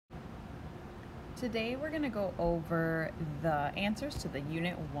Today we're going to go over the answers to the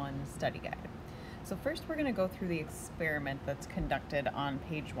Unit 1 study guide. So first we're going to go through the experiment that's conducted on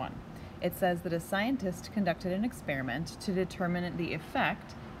page 1. It says that a scientist conducted an experiment to determine the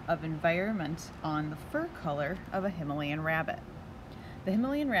effect of environment on the fur color of a Himalayan rabbit. The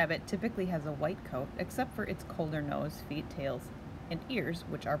Himalayan rabbit typically has a white coat except for its colder nose, feet, tails, and ears,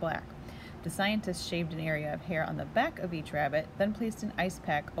 which are black. The scientists shaved an area of hair on the back of each rabbit, then placed an ice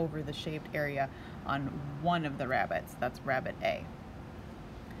pack over the shaved area on one of the rabbits. That's rabbit A.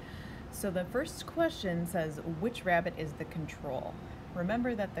 So the first question says, which rabbit is the control?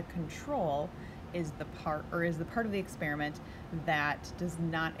 Remember that the control is the part of the experiment that does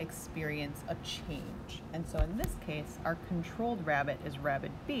not experience a change. And so in this case, our controlled rabbit is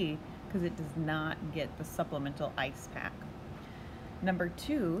rabbit B because it does not get the supplemental ice pack. Number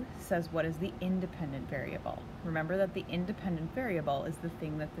 2 says, what is the independent variable? Remember that the independent variable is the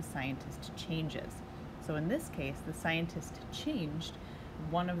thing that the scientist changes. So in this case, the scientist changed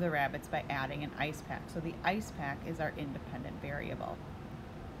one of the rabbits by adding an ice pack. So the ice pack is our independent variable.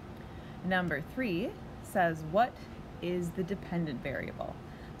 Number 3 says, what is the dependent variable?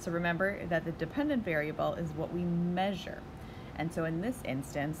 So remember that the dependent variable is what we measure. And so in this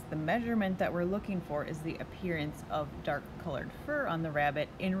instance, the measurement that we're looking for is the appearance of dark colored fur on the rabbit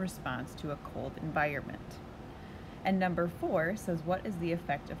in response to a cold environment. And number 4 says, what is the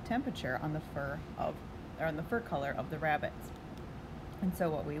effect of temperature on the fur color of the rabbits? And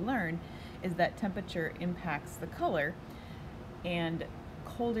so what we learn is that temperature impacts the color, and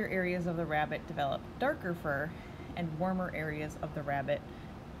colder areas of the rabbit develop darker fur, and warmer areas of the rabbit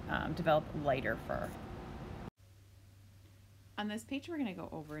develop lighter fur. On this page, we're going to go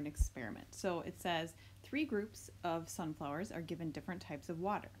over an experiment. So it says 3 groups of sunflowers are given different types of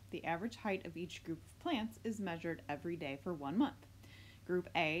water. The average height of each group of plants is measured every day for 1 month. Group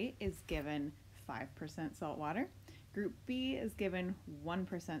A is given 5% salt water. Group B is given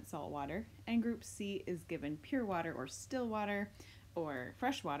 1% salt water. And Group C is given pure water or still water or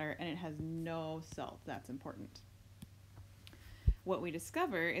fresh water, and it has no salt. That's important. What we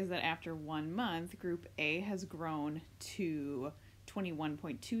discover is that after 1 month, Group A has grown to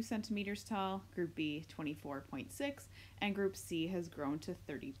 21.2 centimeters tall, Group B 24.6, and Group C has grown to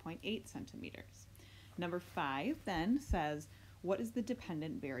 30.8 centimeters. Number 5 then says, what is the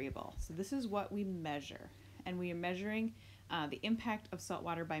dependent variable? So this is what we measure, and we are measuring the impact of salt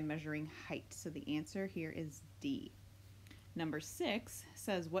water by measuring height. So the answer here is D. Number 6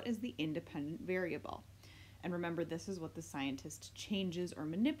 says, what is the independent variable? And remember, this is what the scientist changes or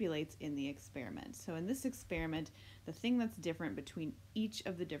manipulates in the experiment. So in this experiment, the thing that's different between each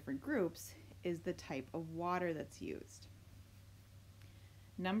of the different groups is the type of water that's used.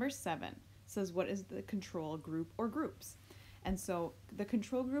 Number 7 says, what is the control group or groups? And so the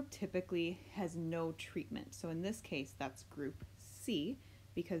control group typically has no treatment. So in this case, that's Group C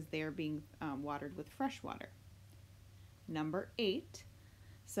because they're being watered with fresh water. Number 8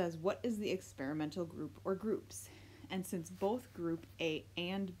 says, what is the experimental group or groups? And since both Group A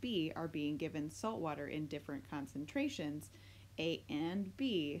and B are being given salt water in different concentrations, A and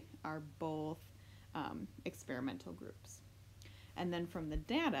B are both experimental groups. And then from the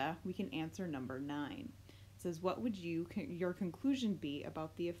data, we can answer number 9. It says, what would your conclusion be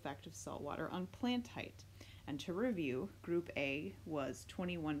about the effect of salt water on plant height? And to review, Group A was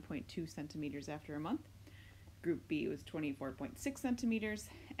 21.2 centimeters after a month. Group B was 24.6 centimeters,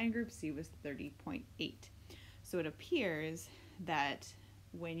 and Group C was 30.8. So it appears that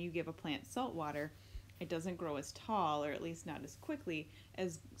when you give a plant salt water, it doesn't grow as tall, or at least not as quickly,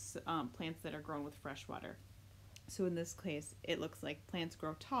 as plants that are grown with fresh water. So in this case, it looks like plants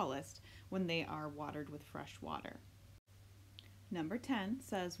grow tallest when they are watered with fresh water. Number 10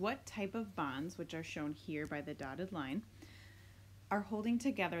 says, what type of bonds, which are shown here by the dotted line, are holding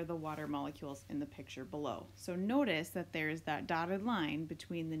together the water molecules in the picture below. So notice that there is that dotted line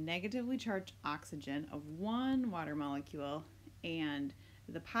between the negatively charged oxygen of one water molecule and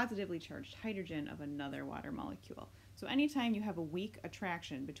the positively charged hydrogen of another water molecule. So anytime you have a weak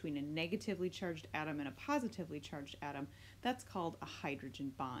attraction between a negatively charged atom and a positively charged atom, that's called a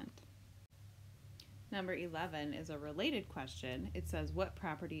hydrogen bond. Number 11 is a related question. It says, what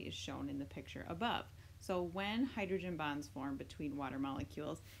property is shown in the picture above? So when hydrogen bonds form between water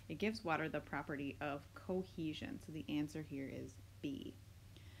molecules, it gives water the property of cohesion. So the answer here is B.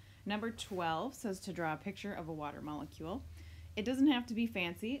 Number 12 says to draw a picture of a water molecule. It doesn't have to be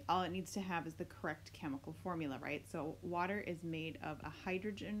fancy. All it needs to have is the correct chemical formula, right? So water is made of a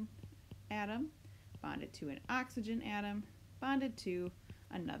hydrogen atom bonded to an oxygen atom bonded to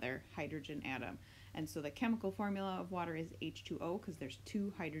another hydrogen atom. And so the chemical formula of water is H2O because there's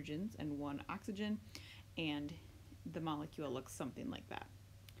 2 hydrogens and 1 oxygen, and the molecule looks something like that.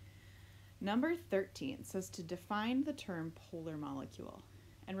 Number 13 says to define the term polar molecule.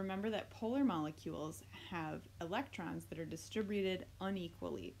 And remember that polar molecules have electrons that are distributed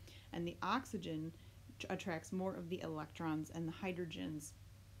unequally, and the oxygen attracts more of the electrons, and the hydrogens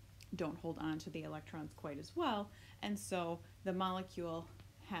don't hold on to the electrons quite as well, and so the molecule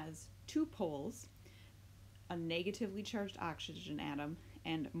has 2 poles, a negatively charged oxygen atom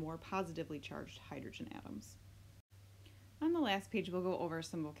and more positively charged hydrogen atoms. On the last page, we'll go over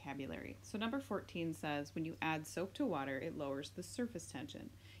some vocabulary. So number 14 says, when you add soap to water, it lowers the surface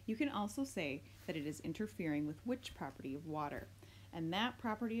tension. You can also say that it is interfering with which property of water? And that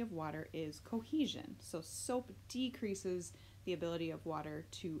property of water is cohesion. So soap decreases the ability of water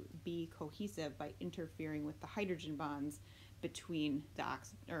to be cohesive by interfering with the hydrogen bonds between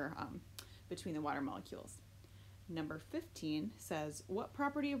the water molecules. Number 15 says, what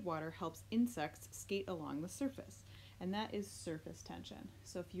property of water helps insects skate along the surface? And that is surface tension.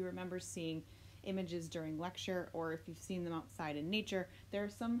 So if you remember seeing images during lecture, or if you've seen them outside in nature, there are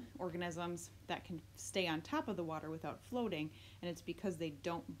some organisms that can stay on top of the water without floating, and it's because they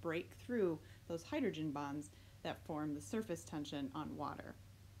don't break through those hydrogen bonds that form the surface tension on water.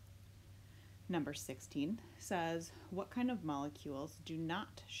 Number 16 says, what kind of molecules do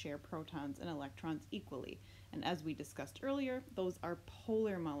not share protons and electrons equally? And as we discussed earlier, those are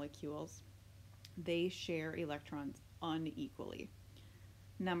polar molecules. They share electrons unequally.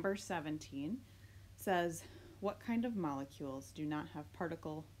 Number 17 says, what kind of molecules do not have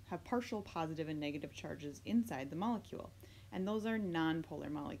partial positive and negative charges inside the molecule? And those are nonpolar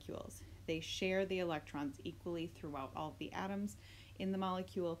molecules. They share the electrons equally throughout all of the atoms in the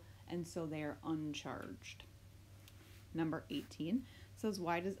molecule, and so they are uncharged. Number 18 says,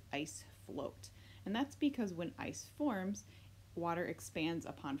 why does ice float? And that's because when ice forms, water expands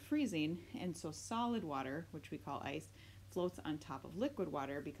upon freezing, and so solid water, which we call ice, floats on top of liquid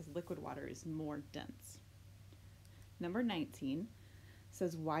water because liquid water is more dense. Number 19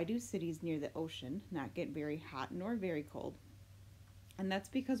 says, why do cities near the ocean not get very hot nor very cold? And that's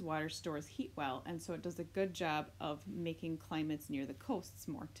because water stores heat well, and so it does a good job of making climates near the coasts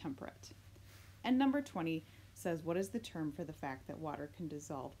more temperate. And number 20 says, what is the term for the fact that water can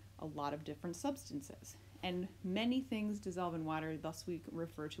dissolve a lot of different substances? And many things dissolve in water, thus we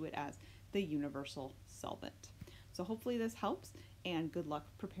refer to it as the universal solvent. So hopefully this helps, and good luck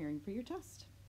preparing for your test.